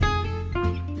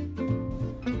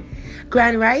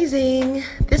Grand Rising.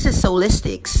 This is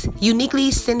Solistics,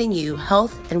 uniquely sending you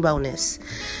health and wellness.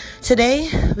 Today,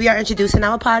 we are introducing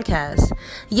our podcast.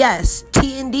 Yes,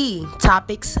 T&D,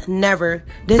 topics never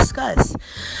discussed.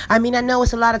 I know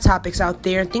it's a lot of topics out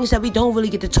there, things that we don't really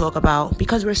get to talk about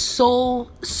because we're so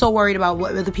worried about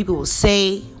what other people will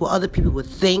say, what other people would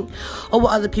think, or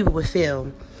what other people would feel.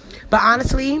 But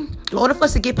honestly, in order for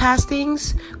us to get past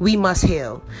things, we must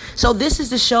heal. So this is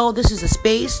the show, this is the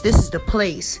space, this is the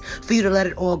place for you to let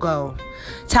it all go.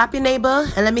 Tap your neighbor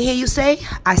and let me hear you say,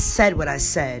 I said what I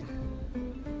said.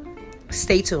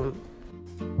 Stay tuned.